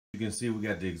can see, we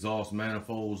got the exhaust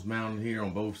manifolds mounted here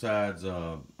on both sides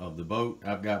of the boat.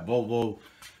 I've got Volvo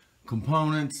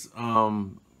components.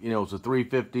 You know, it's a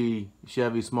 350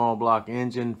 Chevy small block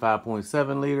engine,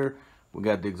 5.7 liter. We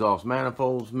got the exhaust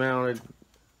manifolds mounted,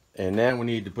 and then we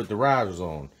need to put the risers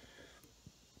on.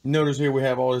 Notice here we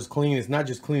have all this clean. It's not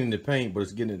just cleaning the paint, but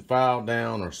it's getting it filed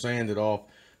down or sanded off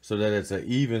so that it's an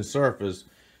even surface.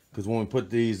 Because when we put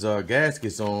these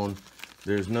gaskets on,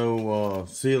 there's no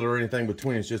seal or anything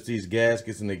between. It's just these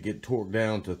gaskets, and they get torqued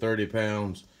down to 30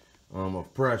 pounds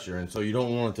of pressure. And so you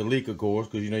don't want it to leak, of course,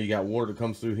 because you know you got water that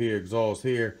comes through here, exhaust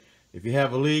here. If you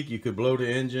have a leak, you could blow the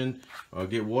engine or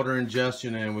get water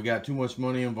ingestion, and we got too much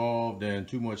money involved and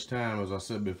too much time, as I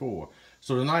said before.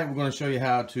 So tonight we're going to show you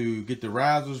how to get the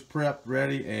risers prepped,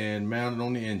 ready, and mounted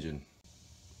on the engine.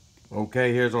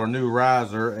 Okay, here's our new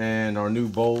riser and our new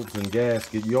bolts and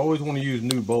gasket. You always want to use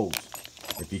new bolts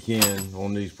if you can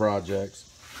on these projects.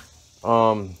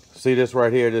 See this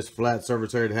right here, this flat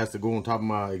surface area that has to go on top of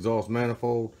my exhaust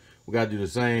manifold. We got to do the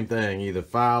same thing, either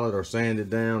file it or sand it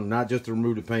down, not just to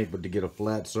remove the paint, but to get a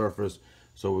flat surface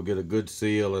so we'll get a good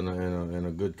seal and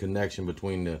a good connection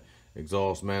between the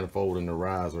exhaust manifold and the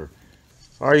riser.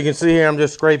 All right, you can see here I'm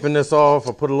just scraping this off.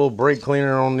 I put a little brake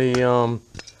cleaner on the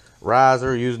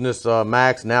riser using this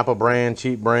Max Napa brand,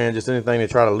 cheap brand, just anything to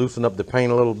try to loosen up the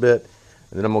paint a little bit.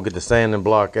 And then I'm gonna get the sanding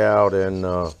block out and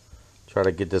try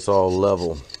to get this all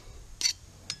level.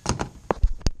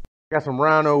 Got some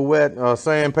Rhino wet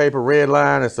sandpaper, red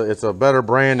line. It's a better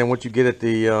brand than what you get at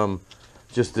the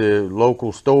just the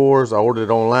local stores. I ordered it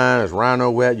online. It's Rhino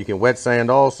wet. You can wet sand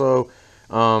also.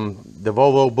 The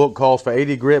Volvo book calls for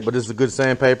 80 grit, but this is a good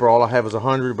sandpaper. All I have is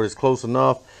 100, but it's close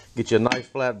enough. Get you a nice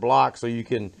flat block so you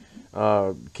can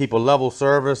keep a level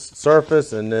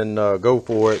surface and then go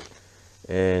for it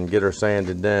and get her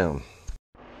sanded down.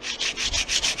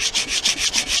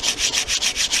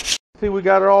 See, we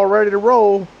got it all ready to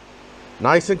roll.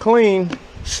 Nice and clean.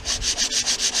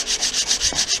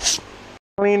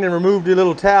 Clean and remove the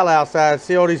little towel outside.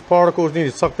 See all these particles? You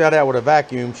need to suck that out with a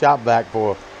vacuum, shop vac,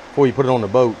 before you put it on the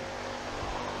boat.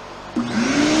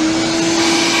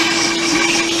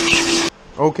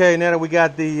 Okay, now that we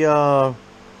got the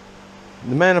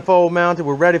manifold mounted,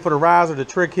 we're ready for the riser. The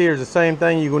trick here is the same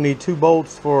thing. You're gonna need 2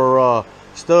 bolts for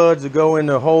studs to go in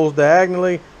the holes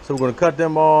diagonally. So we're gonna cut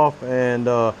them off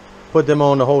and put them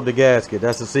on to hold the gasket.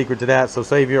 That's the secret to that, so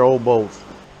save your old bolts.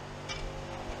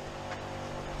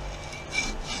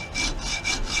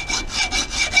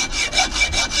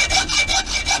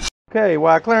 Okay,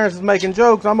 while Clarence is making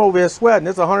jokes, I'm over here sweating.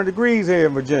 It's 100 degrees here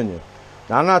in Virginia.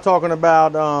 Now, I'm not talking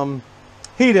about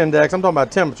heat index. I'm talking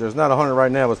about temperature. It's not 100 right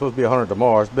now, but it's supposed to be 100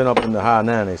 tomorrow. It's been up in the high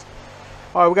 90s.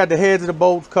 All right, we got the heads of the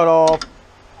bolts cut off.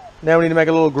 Now we need to make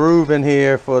a little groove in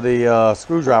here for the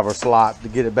screwdriver slot to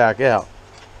get it back out.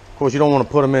 Of course, you don't want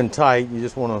to put them in tight. You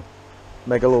just want to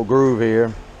make a little groove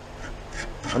here.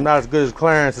 I'm not as good as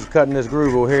Clarence is cutting this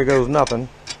groove. Well, here goes nothing.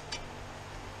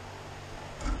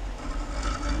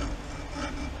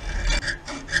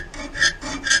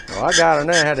 Well, I got her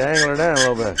now. I had to angle her down a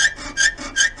little bit.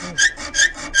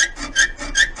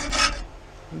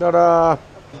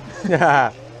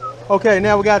 Ta-da! Okay,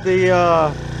 now we got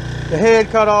the head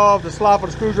cut off, the slot for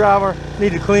the screwdriver.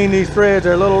 Need to clean these threads.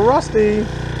 They're a little rusty.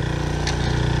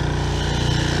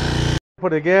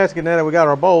 Put the gasket now that we got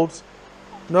our bolts.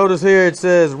 Notice here it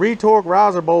says retorque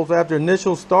riser bolts after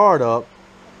initial startup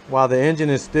while the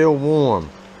engine is still warm.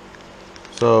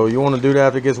 So you want to do that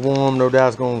after it gets warm. No doubt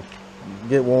it's going to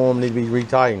get warm, need to be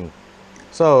retightened.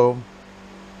 So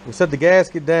we set the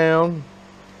gasket down.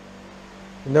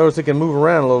 You notice it can move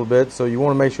around a little bit, so you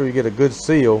want to make sure you get a good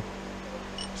seal.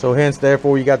 So hence,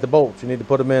 therefore, you got the bolts. You need to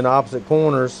put them in the opposite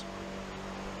corners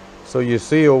so your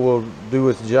seal will do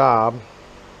its job.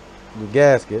 The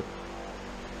gasket.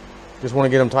 Just want to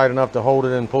get them tight enough to hold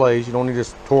it in place. You don't need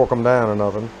to torque them down or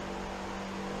nothing.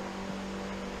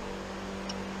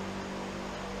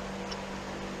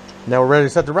 Now we're ready to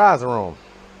set the riser on.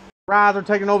 Riser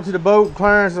taken over to the boat.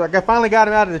 Clarence, I finally got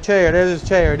him out of the chair. There's his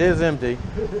chair. It is empty.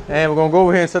 And we're going to go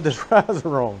over here and set this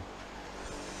riser on.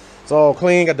 It's all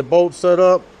clean. Got the bolts set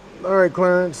up. All right,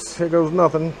 Clarence. Here goes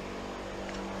nothing.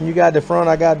 You got the front.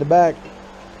 I got the back.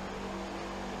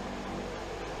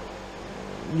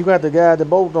 You got the guy, the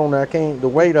bolt on there. I can't, the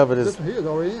weight of it is. This one here is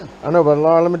already in. I know, but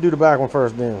Laura, let me do the back one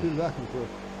first then. Do the back one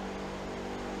first.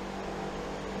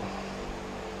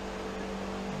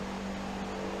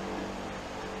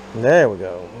 There we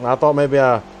go. I thought maybe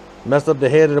I messed up the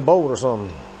head of the bolt or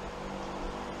something.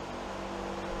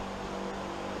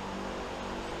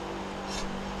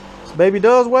 This baby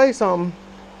does weigh something.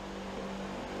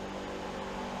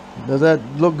 Does that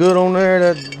look good on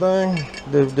there, that thing?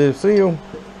 The seal?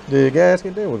 The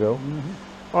gasket? There we go.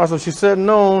 All right, so she's setting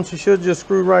on. She should just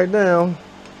screw right down.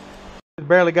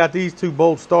 Barely got these two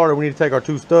bolts started. We need to take our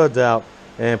two studs out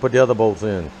and put the other bolts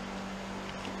in.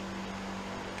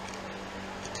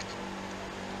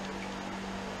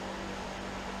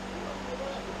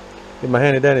 Get my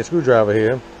handy dandy screwdriver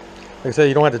here. Like I said,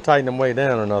 you don't have to tighten them way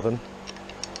down or nothing.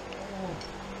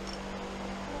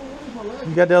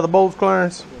 You got the other bolts,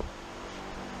 Clarence?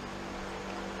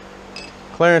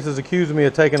 Clarence is accusing me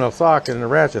of taking a socket and a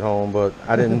ratchet home, but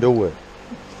I didn't do it.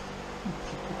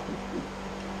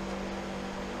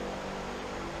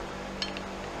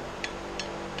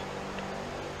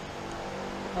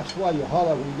 That's why you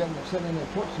holler when you get them sitting in their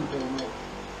footsuit there, mate.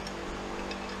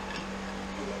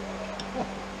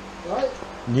 Right?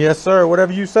 Yes, sir.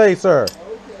 Whatever you say, sir.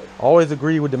 Okay. Always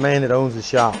agree with the man that owns the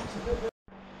shop.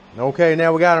 Okay,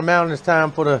 now we got to mount. It's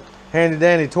time for the handy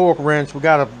dandy torque wrench. We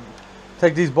got to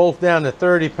take these bolts down to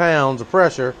 30 pounds of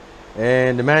pressure,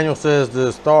 and the manual says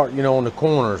to start, you know, on the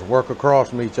corners, work across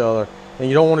from each other, and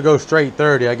you don't want to go straight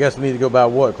 30. I guess we need to go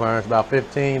about what, Clarence? About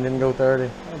 15, then go 30?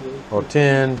 Or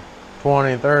 10,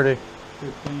 20, 30?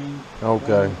 15.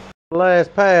 Okay.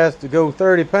 Last pass to go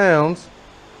 30 pounds.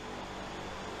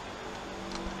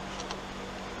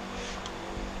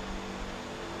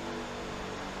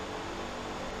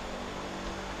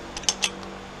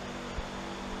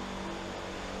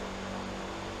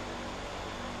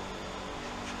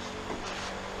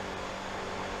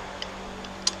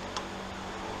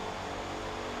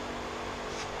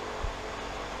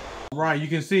 Right, you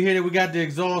can see here that we got the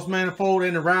exhaust manifold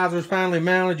and the risers finally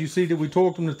mounted. You see that we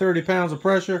torqued them to 30 pounds of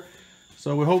pressure.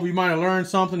 So we hope you might have learned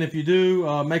something. If you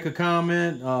do, make a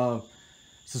comment,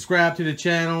 subscribe to the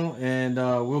channel, and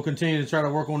we'll continue to try to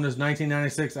work on this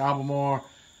 1996 Albemarle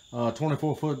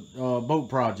 24-foot boat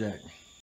project.